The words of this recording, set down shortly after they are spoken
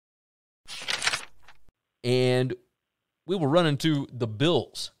and we will run into the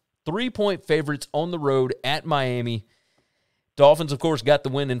Bills. 3-point favorites on the road at Miami. Dolphins, of course, got the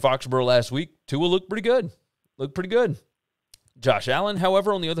win in Foxborough last week. Tua looked pretty good. Josh Allen,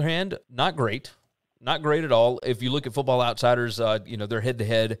 however, on the other hand, not great. Not great at all. If you look at Football Outsiders, their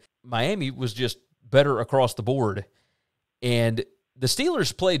head-to-head, Miami was just better across the board. And the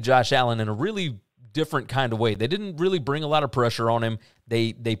Steelers played Josh Allen in a really different kind of way. They didn't really bring a lot of pressure on him.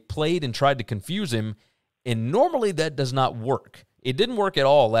 They played and tried to confuse him, and normally that does not work. It didn't work at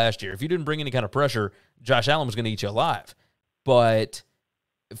all last year. If you didn't bring any kind of pressure, Josh Allen was going to eat you alive. But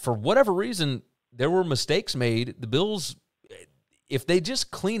for whatever reason, there were mistakes made. The Bills, if they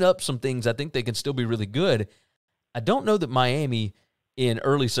just clean up some things, I think they can still be really good. I don't know that Miami in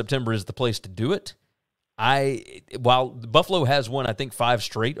early September is the place to do it. While Buffalo has won, I think, 5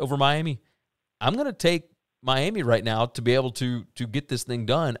 straight over Miami, I'm going to take Miami right now to be able to get this thing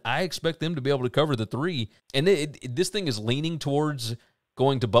done. I expect them to be able to cover the 3. And this thing is leaning towards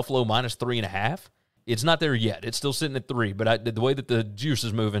going to Buffalo minus 3.5. It's not there yet. It's still sitting at 3. But the way that the juice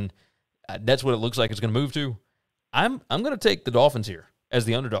is moving, that's what it looks like it's going to move to. I'm going to take the Dolphins here as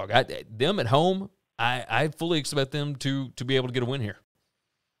the underdog. Them at home, I fully expect them to be able to get a win here.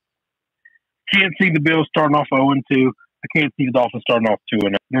 Can't see the Bills starting off 0-2. I can't see the Dolphins starting off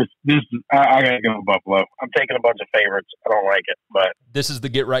 2-0. I gotta go with Buffalo. I'm taking a bunch of favorites. I don't like it, but this is the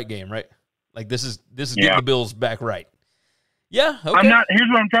get right game, right? Like this is getting the Bills back right. Yeah, okay. Here's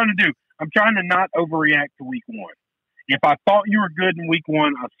what I'm trying to do. I'm trying to not overreact to week 1. If I thought you were good in week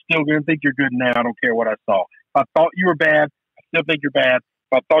 1, I'm still gonna think you're good now. I don't care what I saw. If I thought you were bad, I still think you're bad.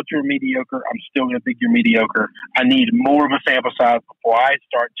 If I thought you were mediocre, I'm still gonna think you're mediocre. I need more of a sample size before I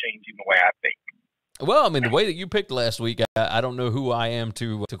start changing the way I think. Well, I mean, the way that you picked last week, I don't know who I am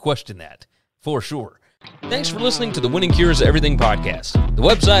to question that, for sure. Thanks for listening to the Winning Cures Everything podcast. The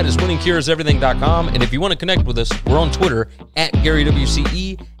website is winningcureseverything.com, and if you want to connect with us, we're on Twitter,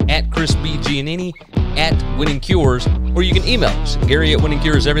 @GaryWCE, @ChrisB. @WinningCures, or you can email us,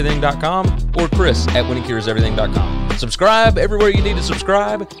 Gary@winningcureseverything.com or Chris@winningcureseverything.com. Subscribe everywhere you need to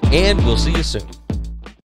subscribe, and we'll see you soon.